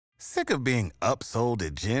Sick of being upsold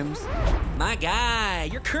at gyms? My guy,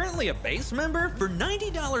 you're currently a base member? For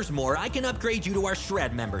 $90 more, I can upgrade you to our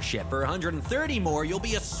Shred membership. For $130 more, you'll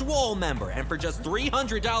be a Swole member. And for just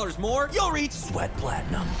 $300 more, you'll reach Sweat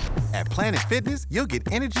Platinum. At Planet Fitness, you'll get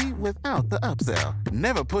energy without the upsell.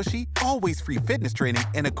 Never pushy, always free fitness training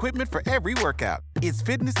and equipment for every workout. It's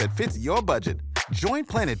fitness that fits your budget. Join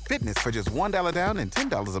Planet Fitness for just $1 down and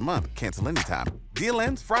 $10 a month. Cancel anytime. Deal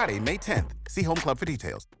ends Friday, May 10th. See Home Club for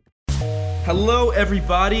details. Hello,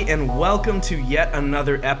 everybody, and welcome to yet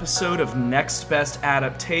another episode of Next Best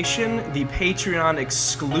Adaptation, the Patreon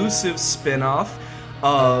exclusive spin-off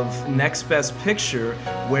of Next Best Picture,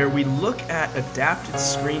 where we look at adapted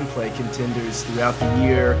screenplay contenders throughout the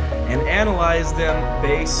year and analyze them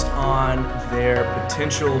based on their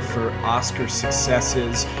potential for Oscar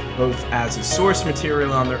successes, both as a source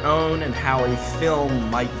material on their own and how a film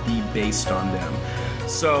might be based on them.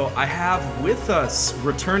 So I have with us,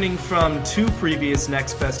 returning from two previous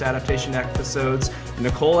Next Best Adaptation episodes,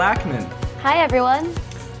 Nicole Ackman. Hi, everyone.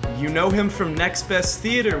 You know him from Next Best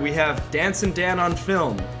Theater. We have Dancin' Dan on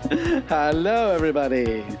film. Hello,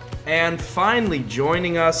 everybody. And finally,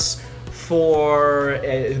 joining us for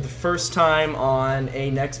the first time on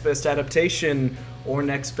a Next Best Adaptation or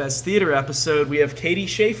Next Best Theater episode, we have Katie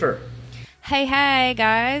Schaefer. Hey,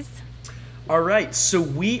 guys. All right, so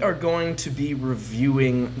we are going to be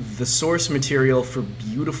reviewing the source material for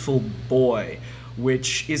Beautiful Boy,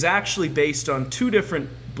 which is actually based on two different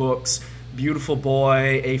books, Beautiful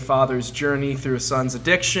Boy, A Father's Journey Through a Son's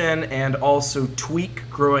Addiction, and also Tweak,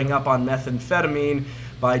 Growing Up on Methamphetamine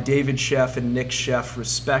by David Sheff and Nick Sheff,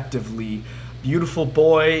 respectively. Beautiful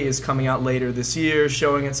Boy is coming out later this year,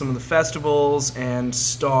 showing at some of the festivals, and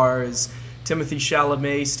stars Timothée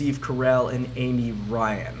Chalamet, Steve Carell, and Amy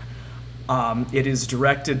Ryan. It is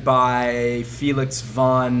directed by Felix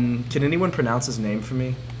von... Can anyone pronounce his name for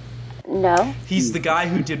me? No. He's the guy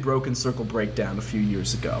who did Broken Circle Breakdown a few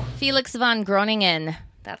years ago. Felix von Groningen.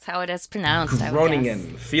 That's how it is pronounced,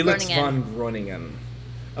 Groningen. Felix von Groningen.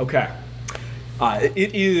 Okay.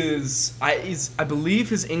 It is, I believe,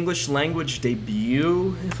 his English language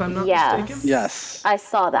debut, if I'm not mistaken. Yes. I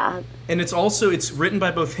saw that. And it's written by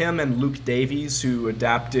both him and Luke Davies, who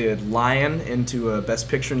adapted Lion into a Best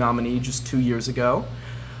Picture nominee just 2 years ago.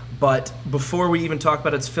 But before we even talk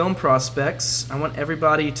about its film prospects, I want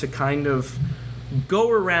everybody to kind of go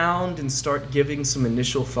around and start giving some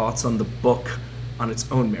initial thoughts on the book on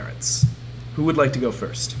its own merits. Who would like to go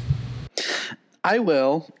first? I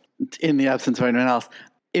will, in the absence of anyone else.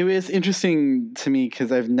 It was interesting to me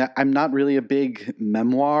because I'm not really a big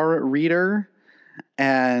memoir reader,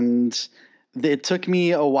 and it took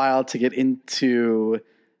me a while to get into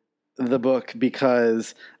the book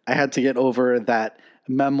because I had to get over that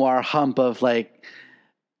memoir hump of, like,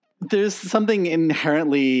 there's something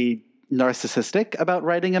inherently narcissistic about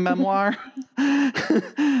writing a memoir.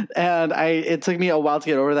 And it took me a while to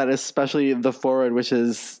get over that, especially the foreword, which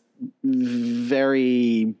is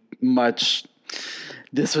very much,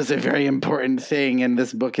 this was a very important thing and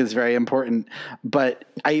this book is very important. But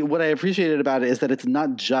what I appreciated about it is that it's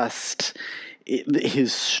not just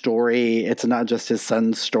his story. It's not just his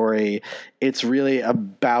son's story. It's really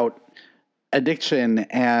about addiction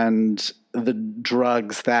and the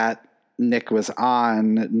drugs that Nick was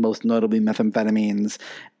on, most notably methamphetamines,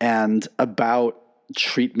 and about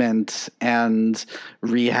treatment and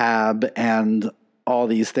rehab and all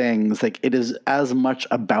these things. Like, it is as much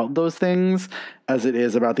about those things as it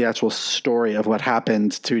is about the actual story of what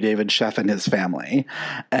happened to David Sheff and his family.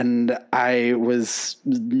 And I was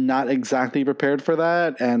not exactly prepared for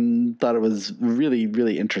that and thought it was really,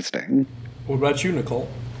 really interesting. What about you, Nicole?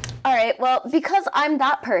 All right, well, because I'm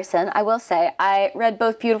that person, I will say I read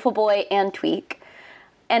both Beautiful Boy and Tweak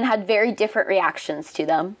and had very different reactions to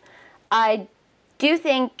them. I do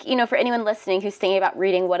think, for anyone listening who's thinking about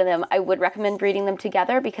reading one of them, I would recommend reading them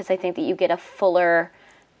together because I think that you get a fuller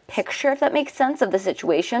picture, if that makes sense, of the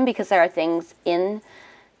situation, because there are things in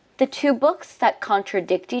the two books that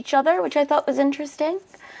contradict each other, which I thought was interesting.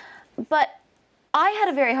 But I had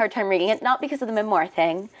a very hard time reading it, not because of the memoir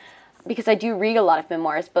thing, because I do read a lot of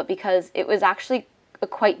memoirs, but because it was actually a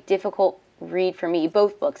quite difficult read for me,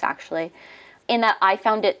 both books actually, in that I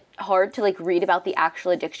found it hard to read about the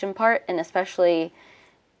actual addiction part, and especially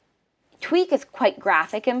Tweak is quite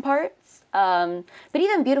graphic in parts, but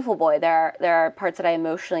even Beautiful Boy, there are parts that I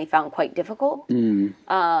emotionally found quite difficult,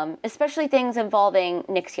 especially things involving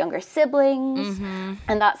Nick's younger siblings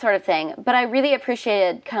and that sort of thing. But I really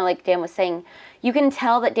appreciated, kind of like Dan was saying, you can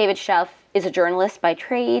tell that David Sheff is a journalist by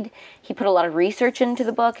trade. He put a lot of research into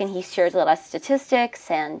the book, and he shares a lot of statistics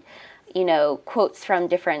and, quotes from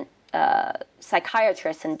different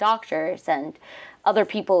psychiatrists and doctors and other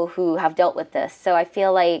people who have dealt with this. So I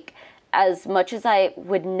feel like as much as I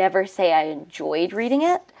would never say I enjoyed reading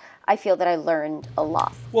it, I feel that I learned a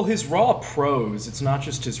lot. Well, his raw prose, it's not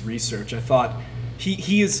just his research. I thought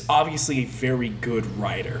he is obviously a very good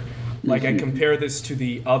writer. Like, I compare this to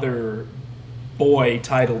the other Boy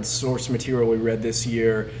titled source material we read this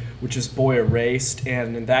year, which is Boy Erased,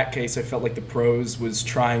 and in that case I felt like the prose was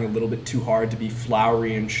trying a little bit too hard to be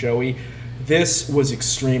flowery and showy. This was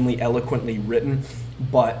extremely eloquently written,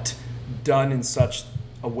 but done in such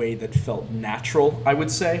a way that felt natural, I would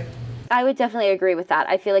say. I would definitely agree with that.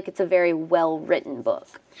 I feel like it's a very well-written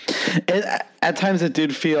book. At times it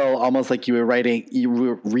did feel almost like you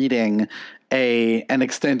were reading an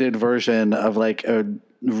extended version of like a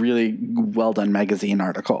really well-done magazine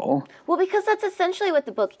article. Well, because that's essentially what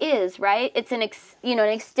the book is, right? It's an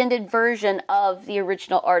extended version of the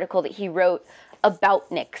original article that he wrote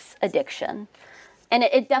about Nick's addiction. And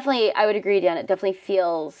it definitely, I would agree, Dan, it definitely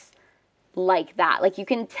feels like that. Like, you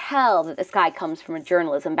can tell that this guy comes from a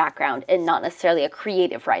journalism background and not necessarily a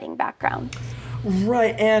creative writing background.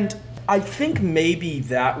 Right, and I think maybe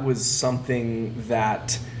that was something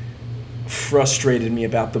that frustrated me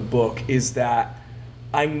about the book, is that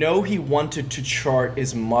I know he wanted to chart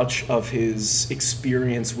as much of his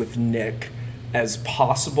experience with Nick as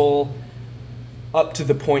possible up to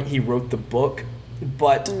the point he wrote the book,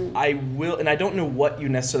 but I don't know what you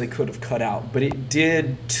necessarily could have cut out, but it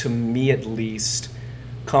did, to me at least,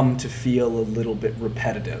 come to feel a little bit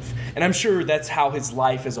repetitive. And I'm sure that's how his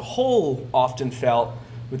life as a whole often felt,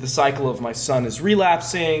 with the cycle of my son is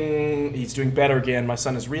relapsing, he's doing better again, my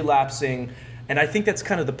son is relapsing. And I think that's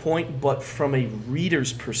kind of the point, but from a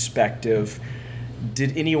reader's perspective,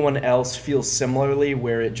 did anyone else feel similarly,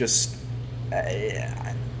 where it just,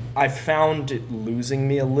 I found it losing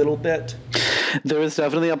me a little bit? There was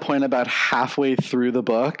definitely a point about halfway through the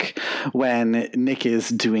book when Nick is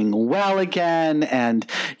doing well again, and,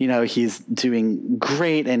 you know, he's doing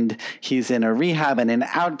great, and he's in a rehab and an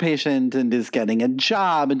outpatient and is getting a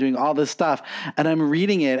job and doing all this stuff. And I'm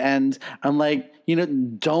reading it and I'm like, you know,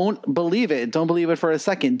 don't believe it. Don't believe it for a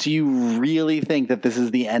second. Do you really think that this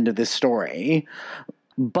is the end of this story?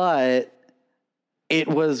 But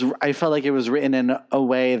I felt like it was written in a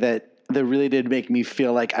way that really did make me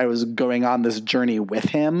feel like I was going on this journey with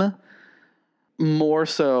him, more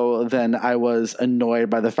so than I was annoyed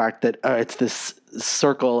by the fact that it's this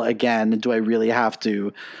circle again. Do I really have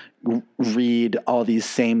to read all these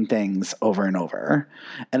same things over and over?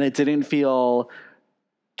 And it didn't feel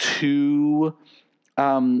too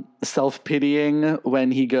self-pitying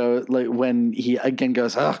when he again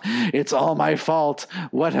goes, "Oh, it's all my fault.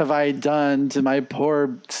 What have I done to my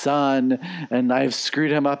poor son? And I've screwed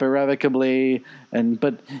him up irrevocably.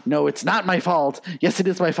 But no, it's not my fault. Yes, it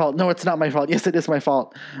is my fault. No, it's not my fault. Yes, it is my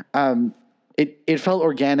fault." It felt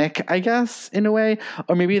organic, I guess, in a way,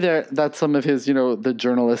 or maybe that's some of his, you know, the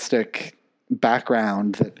journalistic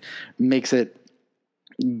background that makes it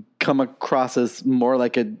come across as more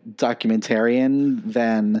like a documentarian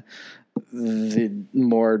than the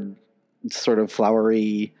more sort of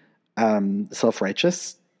flowery,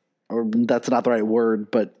 self-righteous, or that's not the right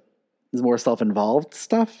word, but more self-involved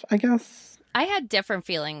stuff, I guess. I had different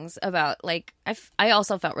feelings about, like, I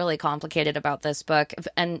also felt really complicated about this book,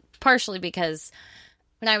 and partially because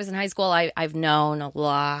when I was in high school, I've known a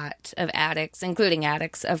lot of addicts, including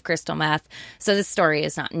addicts of crystal meth. So this story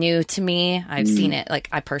is not new to me. I've seen it. Like,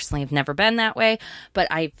 I personally have never been that way, but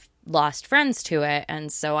I've lost friends to it.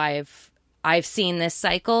 And so I've seen this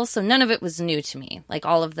cycle. So none of it was new to me. Like,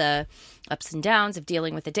 all of the ups and downs of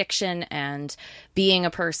dealing with addiction and being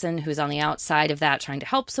a person who's on the outside of that, trying to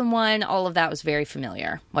help someone, all of that was very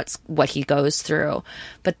familiar, what he goes through.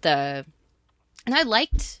 And I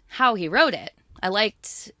liked how he wrote it. I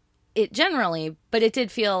liked it generally, but it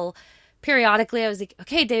did feel periodically, I was like,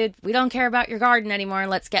 okay, dude, we don't care about your garden anymore.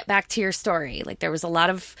 Let's get back to your story. Like, there was a lot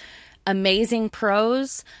of amazing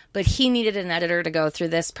prose, but he needed an editor to go through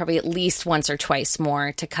this probably at least once or twice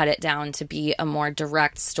more to cut it down to be a more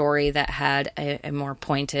direct story that had a more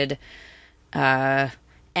pointed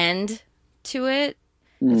end to it.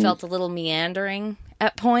 It felt a little meandering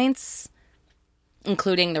at points,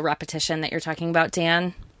 including the repetition that you're talking about,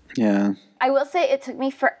 Dan. Yeah. I will say it took me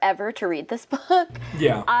forever to read this book.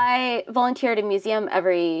 Yeah. I volunteer at a museum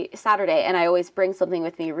every Saturday, and I always bring something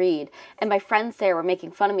with me to read. And my friends there were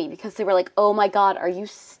making fun of me because they were like, "Oh my God, are you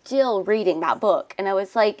still reading that book?" And I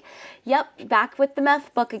was like, "Yep, back with the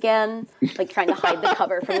meth book again." Like, trying to hide the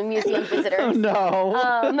cover from the museum visitors. Oh,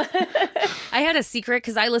 no. I had a secret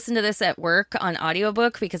because I listened to this at work on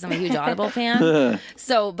audiobook because I'm a huge Audible fan.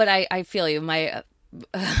 So, but I feel you.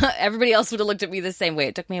 everybody else would have looked at me the same way.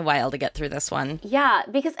 It took me a while to get through this one. Yeah,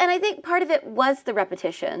 and I think part of it was the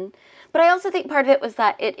repetition, but I also think part of it was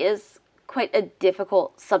that it is quite a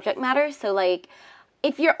difficult subject matter. So, like,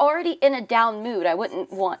 if you're already in a down mood, I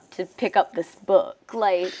wouldn't want to pick up this book.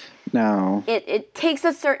 Like, No. It takes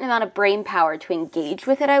a certain amount of brain power to engage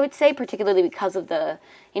with it, I would say, particularly because of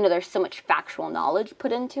there's so much factual knowledge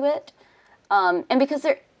put into it. And because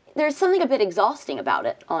there's something a bit exhausting about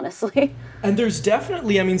it, honestly. And there's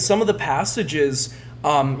definitely, I mean, some of the passages,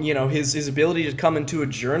 his ability to come into a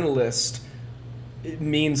journalist, it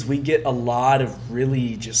means we get a lot of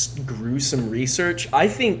really just gruesome research. I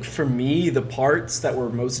think for me, the parts that were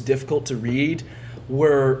most difficult to read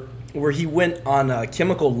were where he went on a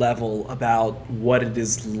chemical level about what it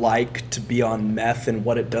is like to be on meth and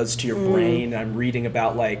what it does to your brain. I'm reading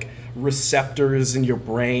about, like, receptors in your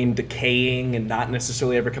brain decaying and not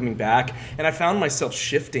necessarily ever coming back. And I found myself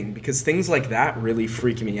shifting because things like that really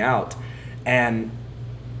freak me out. And,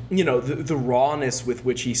 the rawness with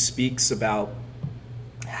which he speaks about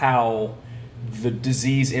how the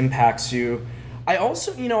disease impacts you. I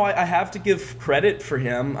also, I have to give credit for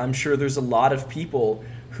him. I'm sure there's a lot of people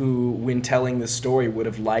who, when telling the story, would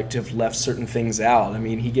have liked to have left certain things out. I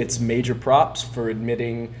mean, he gets major props for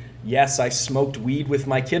admitting, yes, I smoked weed with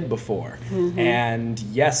my kid before. Mm-hmm. And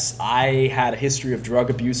yes, I had a history of drug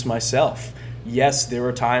abuse myself. Yes, there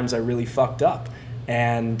were times I really fucked up.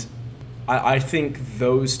 And I think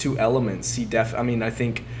those two elements, I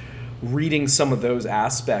think reading some of those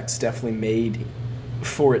aspects definitely made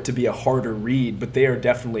for it to be a harder read, but they are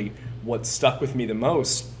definitely what stuck with me the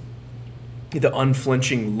most. The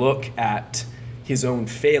unflinching look at his own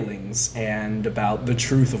failings and about the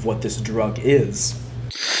truth of what this drug is.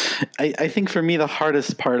 I think for me, the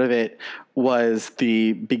hardest part of it was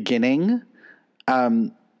the beginning.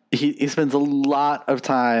 He spends a lot of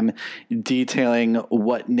time detailing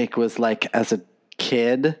what Nick was like as a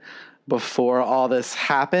kid before all this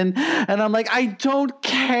happened, and I'm like, I don't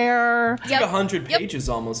care. It's like 100 pages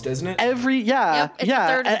almost, isn't it? It's a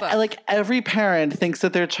third of the book. Like, every parent thinks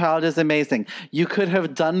that their child is amazing. You could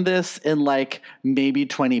have done this in, like, maybe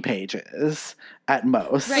 20 pages at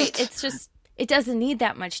most. Right. It's just, it doesn't need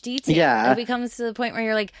that much detail. Yeah. It becomes to the point where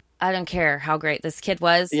you're like, I don't care how great this kid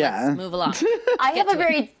was. Yeah. Let's move along. I have a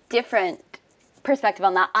very different perspective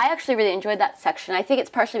on that. I actually really enjoyed that section. I think it's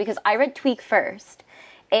partially because I read Tweak first.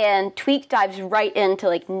 And Tweak dives right into,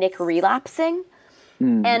 like, Nick relapsing.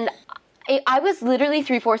 And I was literally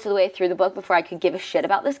 3/4 of the way through the book before I could give a shit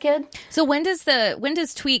about this kid. So when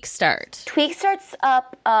does Tweak start? Tweak starts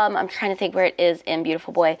up, I'm trying to think where it is in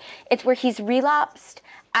Beautiful Boy. It's where he's relapsed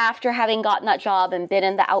after having gotten that job and been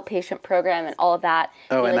in the outpatient program and all of that.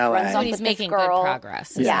 Oh, in LA. So he's making good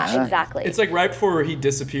progress. Yeah, exactly. It's like right before he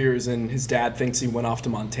disappears and his dad thinks he went off to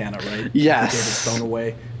Montana, right? Yes. He gave his phone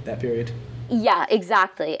away that period. Yeah,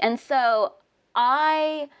 exactly. And so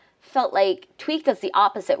I felt like Tweak does the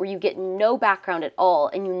opposite, where you get no background at all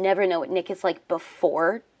and you never know what Nick is like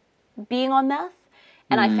before being on meth.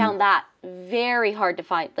 And I found that very hard to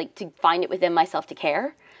find it within myself to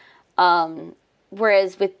care.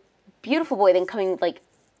 Whereas with Beautiful Boy, then coming, like,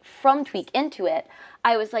 from Tweak into it,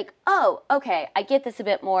 I was like, oh, okay, I get this a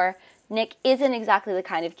bit more. Nick isn't exactly the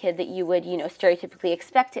kind of kid that you would, stereotypically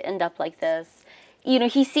expect to end up like this.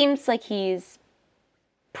 He seems like he's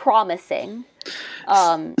promising.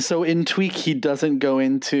 So in Tweak, he doesn't go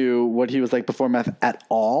into what he was like before meth at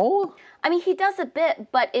all? I mean, he does a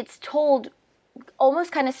bit, but it's told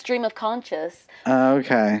almost kind of stream of conscious.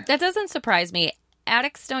 Okay. That doesn't surprise me.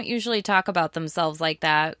 Addicts don't usually talk about themselves like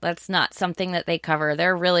that. That's not something that they cover.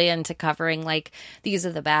 They're really into covering, like, these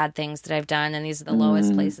are the bad things that I've done and these are the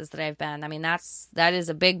lowest places that I've been. I mean, that is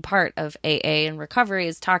a big part of AA and recovery,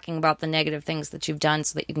 is talking about the negative things that you've done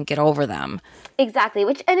so that you can get over them. Exactly,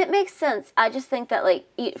 and it makes sense. I just think that, like,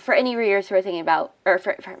 for any readers who are thinking about, or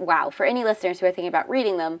for any listeners who are thinking about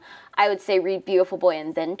reading them, I would say read Beautiful Boy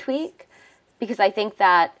and then Tweak, because I think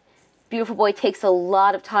that Beautiful Boy takes a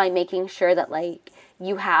lot of time making sure that, like,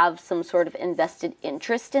 you have some sort of invested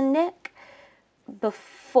interest in Nick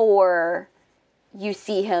before you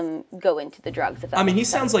see him go into the drugs. I mean, he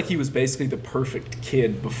sounds like he was basically the perfect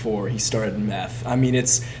kid before he started meth. I mean,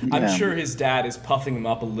 I'm sure his dad is puffing him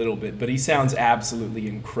up a little bit, but he sounds absolutely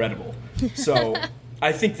incredible. So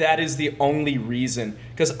I think that is the only reason,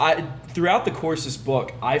 because throughout the course of this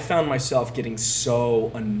book, I found myself getting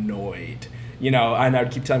so annoyed. And I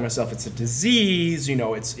would keep telling myself it's a disease,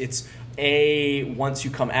 it's once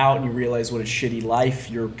you come out and you realize what a shitty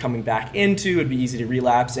life you're coming back into, it'd be easy to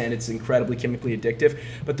relapse and it's incredibly chemically addictive.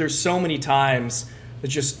 But there's so many times that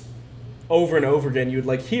just over and over again, you would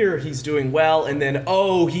like hear he's doing well, and then,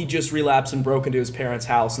 oh, he just relapsed and broke into his parents'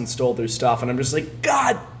 house and stole their stuff. And I'm just like,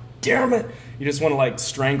 God damn it. You just want to like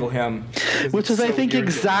strangle him. Which is, so I think,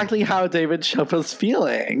 exactly how David Sheff was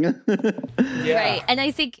feeling. Yeah. Right. And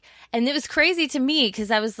I think, and it was crazy to me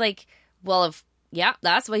because I was like, well, if, yeah,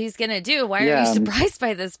 that's what he's going to do. Why are you surprised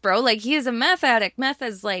by this, bro? Like, he is a meth addict. Meth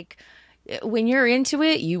is like, when you're into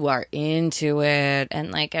it, you are into it.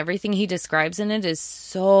 And like everything he describes in it is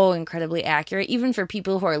so incredibly accurate, even for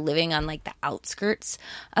people who are living on like the outskirts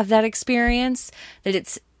of that experience, that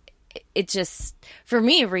it just, for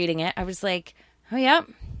me reading it, I was like, oh yeah.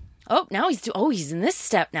 Oh, now he's in this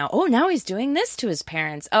step now. Oh, now he's doing this to his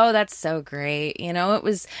parents. Oh, that's so great. You know, it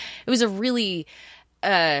was a really,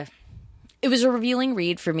 it was a revealing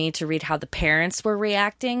read for me to read how the parents were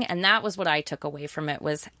reacting. And that was what I took away from it,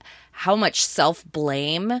 was how much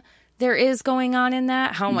self-blame there is going on in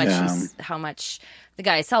that. How much the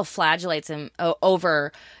guy self-flagellates him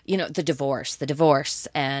over, you know, the divorce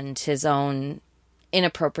and his own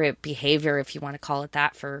inappropriate behavior, if you want to call it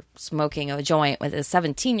that, for smoking a joint with a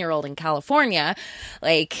 17-year-old in California.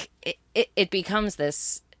 Like, it becomes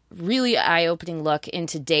this really eye-opening look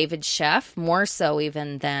into David Sheff, more so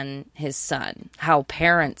even than his son, how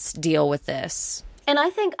parents deal with this. And I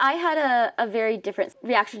think I had a very different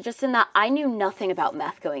reaction, just in that I knew nothing about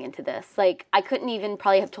meth going into this. Like, I couldn't even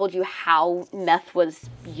probably have told you how meth was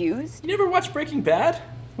used. You never watched Breaking Bad?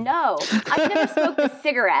 No. I never smoked a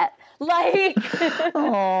cigarette. Like,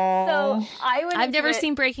 so I've never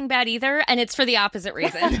seen Breaking Bad either, and it's for the opposite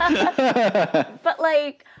reason. But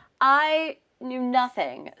like, I knew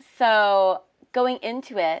nothing. So going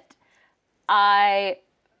into it, I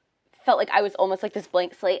felt like I was almost like this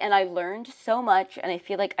blank slate, and I learned so much, and I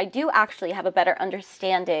feel like I do actually have a better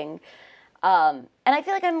understanding. And I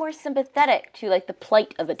feel like I'm more sympathetic to like the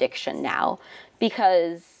plight of addiction now,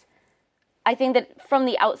 because I think that from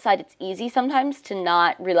the outside, it's easy sometimes to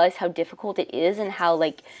not realize how difficult it is, and how,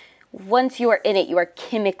 like, once you are in it, you are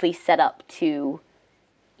chemically set up to,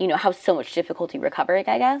 you know, have so much difficulty recovering,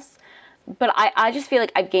 I guess. But I just feel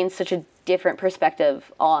like I've gained such a different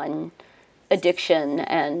perspective on addiction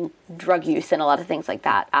and drug use and a lot of things like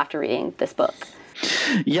that after reading this book.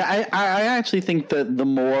 Yeah, I actually think that the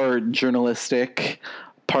more journalistic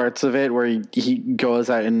parts of it, where he goes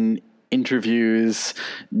out and interviews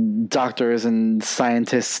doctors and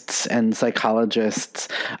scientists and psychologists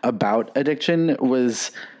about addiction,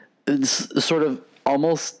 was sort of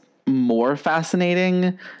almost more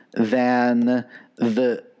fascinating than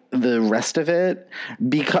the rest of it,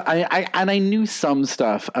 because I knew some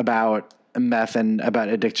stuff about meth and about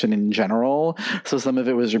addiction in general, so some of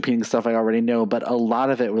it was repeating stuff I already know, but a lot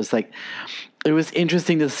of it was like, it was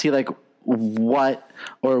interesting to see like what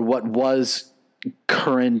was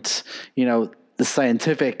current, you know, the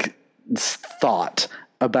scientific thought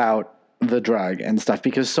about the drug and stuff,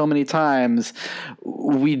 because so many times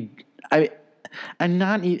I'm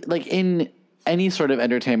not like in any sort of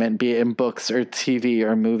entertainment, be it in books or TV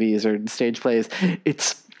or movies or stage plays,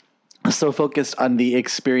 it's so focused on the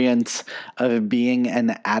experience of being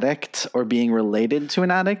an addict or being related to an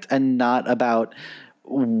addict, and not about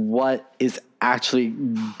what is actually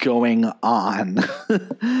going on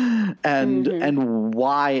and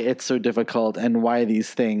why it's so difficult and why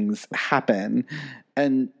these things happen.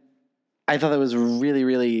 And I thought that was really,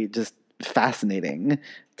 really just fascinating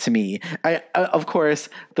to me. Of course,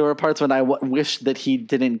 there were parts when I wished that he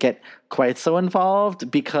didn't get quite so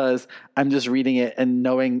involved, because I'm just reading it and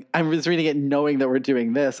knowing that we're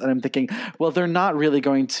doing this, and I'm thinking, well, they're not really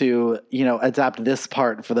going to, you know, adapt this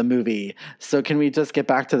part for the movie. So can we just get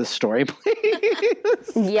back to the story, please?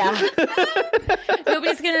 Yeah. We're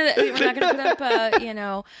not gonna put up, you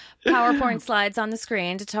know, PowerPoint slides on the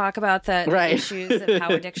screen to talk about the issues of how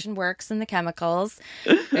addiction works and the chemicals.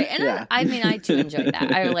 Right? And yeah. I mean, I do enjoy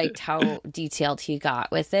that. I liked how detailed he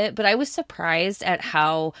got with it, but I was surprised at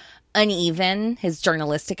how uneven his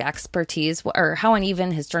journalistic expertise, or how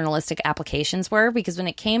uneven his journalistic applications were, because when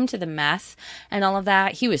it came to the meth and all of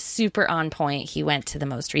that, he was super on point. He went to the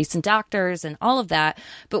most recent doctors and all of that.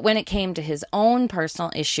 But when it came to his own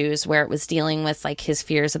personal issues, where it was dealing with like his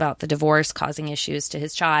fears about the divorce causing issues to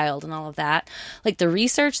his child and all of that, like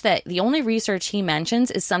the only research he mentions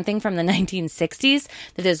is something from the 1960s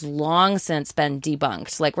that has long since been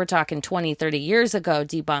debunked. Like, we're talking 20, 30 years ago,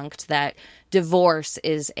 debunked that divorce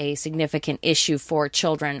is a significant issue for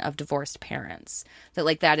children of divorced parents.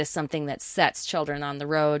 That is something that sets children on the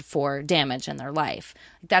road for damage in their life.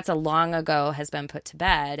 That's a long ago has been put to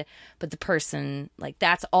bed, but the person, like,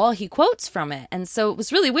 that's all he quotes from it. And so it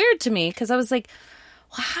was really weird to me, because I was like,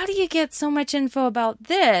 well, how do you get so much info about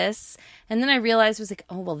this? And then I realized, was like,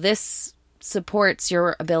 oh, well, this supports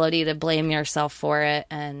your ability to blame yourself for it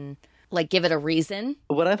and like give it a reason.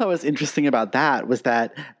 What I thought was interesting about that was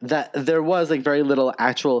that there was like very little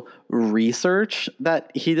actual research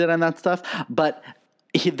that he did on that stuff, but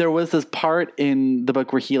there was this part in the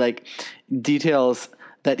book where he like details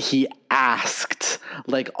that he asked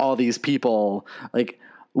like all these people like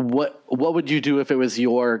what would you do if it was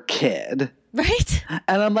your kid? Right.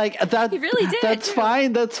 And I'm like, that he really did. That's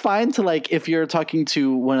fine. That's fine to like if you're talking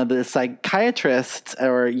to one of the psychiatrists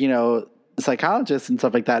or, you know, psychologists and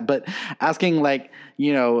stuff like that, but asking like,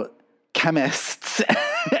 you know, chemists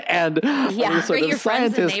and other sort of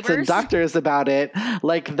scientists and doctors about it,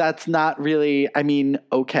 like that's not really, I mean,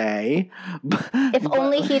 okay. If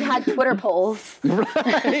only he'd had Twitter polls. Right.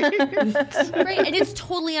 Right, and it's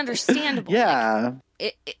totally understandable. Yeah.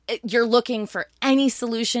 Like, you're looking for any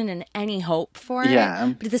solution and any hope for it.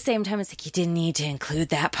 Yeah. But at the same time, it's like you didn't need to include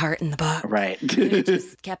that part in the book. Right. You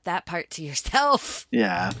just kept that part to yourself.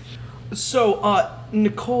 Yeah. So,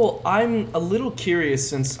 Nicole, I'm a little curious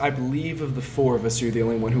since I believe of the four of us, you're the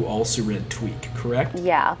only one who also read Tweak, correct?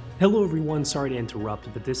 Yeah. Hello everyone, sorry to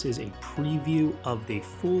interrupt, but this is a preview of the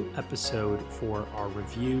full episode for our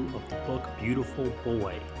review of the book Beautiful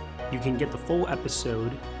Boy. You can get the full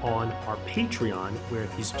episode on our Patreon, where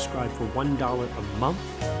if you subscribe for $1 a month,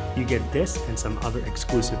 you get this and some other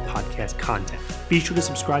exclusive podcast content. Be sure to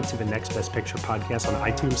subscribe to the Next Best Picture podcast on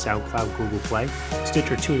iTunes, SoundCloud, Google Play,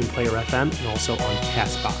 Stitcher, TuneIn, Player FM, and also on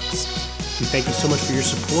CastBox. We thank you so much for your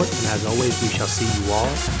support, and as always, we shall see you all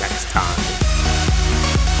next time.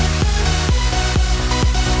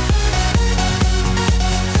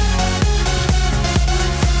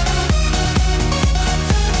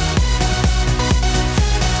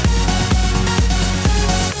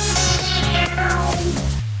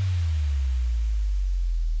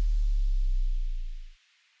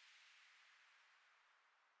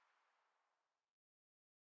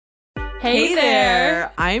 Hey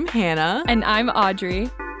there! I'm Hannah. And I'm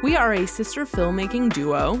Audrey. We are a sister filmmaking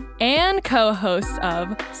duo and co-hosts of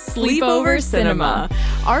Sleepover Cinema,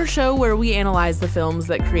 our show where we analyze the films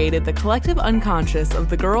that created the collective unconscious of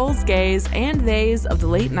the girls, gays, and theys of the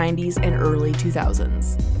late 90s and early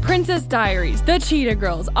 2000s. Princess Diaries, The Cheetah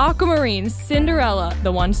Girls, Aquamarine, Cinderella,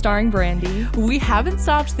 the one starring Brandy. We haven't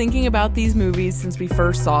stopped thinking about these movies since we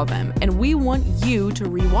first saw them, and we want you to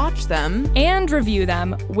rewatch them and review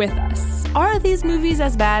them with us. Are these movies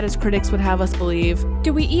as bad as critics would have us believe?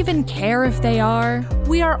 Do we even care if they are?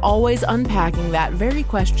 We are always unpacking that very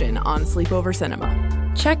question on Sleepover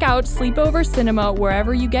Cinema. Check out Sleepover Cinema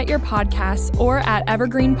wherever you get your podcasts or at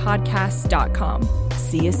evergreenpodcasts.com.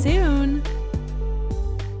 See you soon.